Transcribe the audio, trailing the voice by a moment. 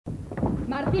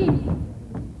Martín,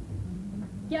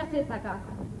 ¿qué haces acá?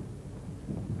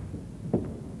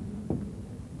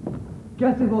 ¿Qué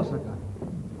haces vos acá?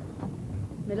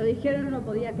 Me lo dijeron, no lo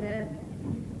podía creer.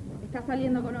 Estás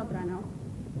saliendo con otra, ¿no?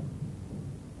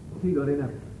 Sí, Lorena.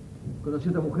 Conocí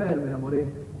a otra mujer, me enamoré.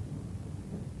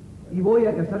 Y voy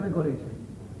a casarme con ella.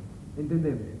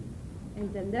 Entendeme.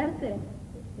 ¿Entenderte?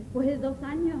 ¿Después de 2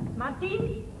 años?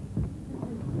 Martín,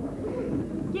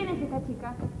 ¿quién es esta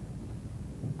chica?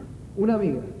 Una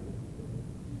amiga.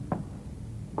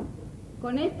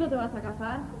 ¿Con esto te vas a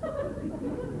casar?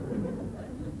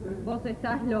 Vos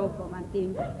estás loco,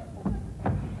 Martín.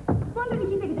 ¿Vos le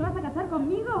dijiste que te vas a casar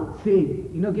conmigo?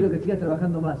 Sí, y no quiero que sigas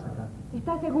trabajando más acá.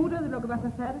 ¿Estás seguro de lo que vas a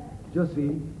hacer? Yo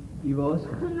sí. ¿Y vos?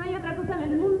 No hay otra cosa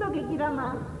en el mundo que quiera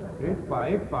más.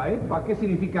 Epa, ¿qué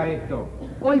significa esto?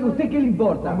 Oiga, ¿usted qué le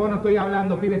importa? Con vos no estoy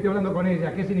hablando, pibe, estoy hablando con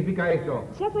ella. ¿Qué significa esto?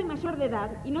 Ya soy mayor de edad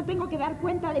y no tengo que dar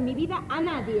cuenta de mi vida a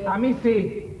nadie. A mí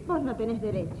sí. Vos no tenés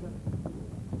derecho.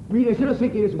 Mire, yo no sé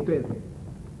quién es usted,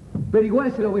 pero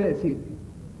igual se lo voy a decir.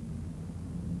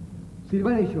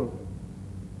 Silvana y yo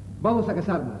vamos a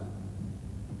casarnos.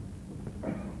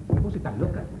 ¿Vos estás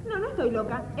loca? No, no estoy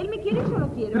loca. Él me quiere, yo lo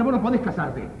quiero. Pero vos no podés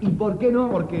casarte. ¿Y por qué no?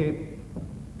 Porque...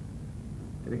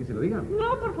 ¿Querés que se lo diga?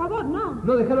 No, por favor, no.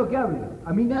 No, déjalo que hable.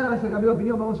 A mí nada me hace cambiar de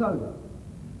opinión, vamos a hablar.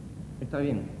 Está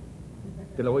bien.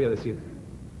 Te lo voy a decir.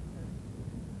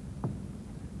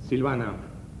 Silvana.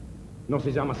 No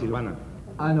se llama Silvana.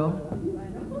 Ah, ¿no?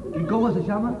 ¿Y cómo se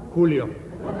llama? Julio.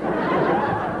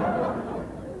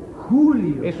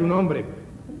 Julio. Es un hombre.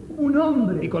 Un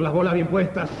hombre. Y con las bolas bien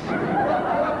puestas.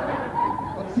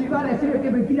 Silvana, decime que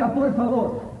es mentira, por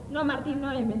favor. No, Martín,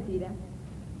 no es mentira.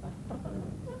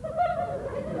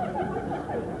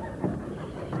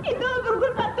 Y todo por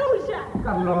culpa tuya.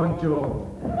 Carloncho.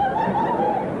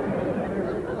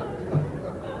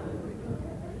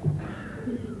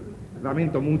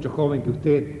 Lamento mucho, joven, que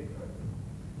usted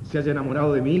se haya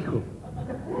enamorado de mi hijo.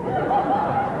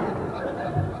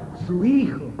 Su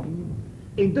hijo.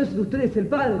 Entonces usted es el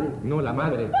padre. No, la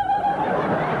madre.